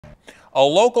A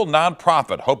local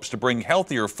nonprofit hopes to bring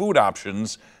healthier food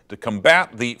options to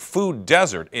combat the food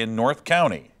desert in North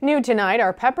County. New tonight,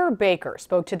 our Pepper Baker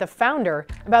spoke to the founder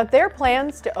about their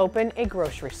plans to open a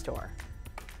grocery store.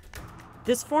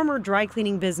 This former dry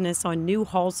cleaning business on New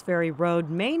Halls Ferry Road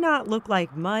may not look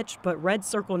like much, but Red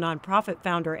Circle nonprofit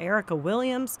founder Erica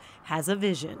Williams has a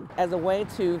vision. As a way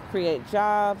to create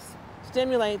jobs,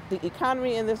 stimulate the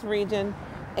economy in this region,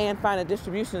 and find a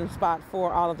distribution spot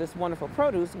for all of this wonderful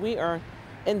produce, we are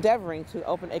endeavoring to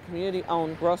open a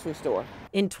community-owned grocery store.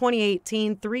 In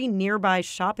 2018, 3 nearby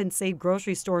Shop and Save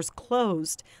grocery stores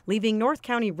closed, leaving North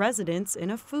County residents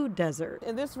in a food desert.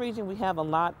 In this region, we have a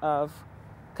lot of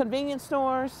convenience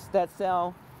stores that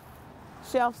sell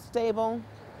shelf-stable,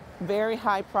 very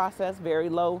high processed, very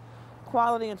low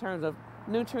quality in terms of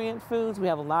nutrient foods. We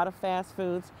have a lot of fast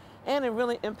foods, and it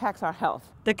really impacts our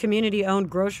health. The community-owned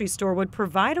grocery store would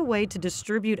provide a way to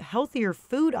distribute healthier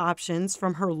food options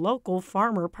from her local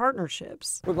farmer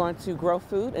partnerships. We're going to grow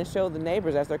food and show the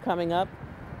neighbors as they're coming up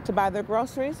to buy their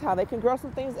groceries how they can grow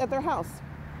some things at their house.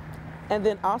 And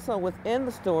then also within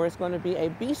the store is going to be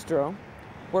a bistro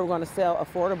where we're going to sell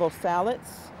affordable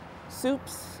salads,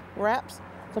 soups, wraps,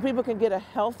 so people can get a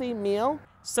healthy meal.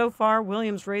 So far,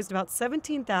 Williams raised about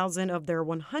 $17,000 of their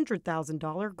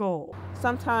 $100,000 goal.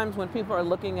 Sometimes when people are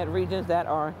looking at regions that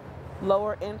are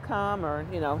lower income or,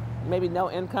 maybe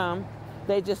no income,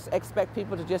 they just expect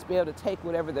people to just be able to take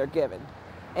whatever they're given.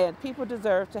 And people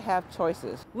deserve to have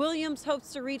choices. Williams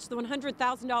hopes to reach the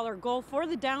 $100,000 goal for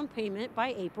the down payment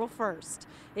by April 1st.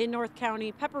 In North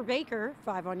County, Pepper Baker,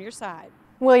 5 on your side.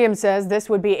 Williams says this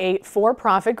would be a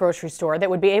for-profit grocery store that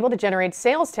would be able to generate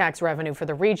sales tax revenue for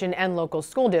the region and local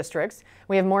school districts.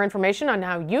 We have more information on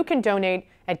how you can donate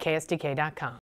at ksdk.com.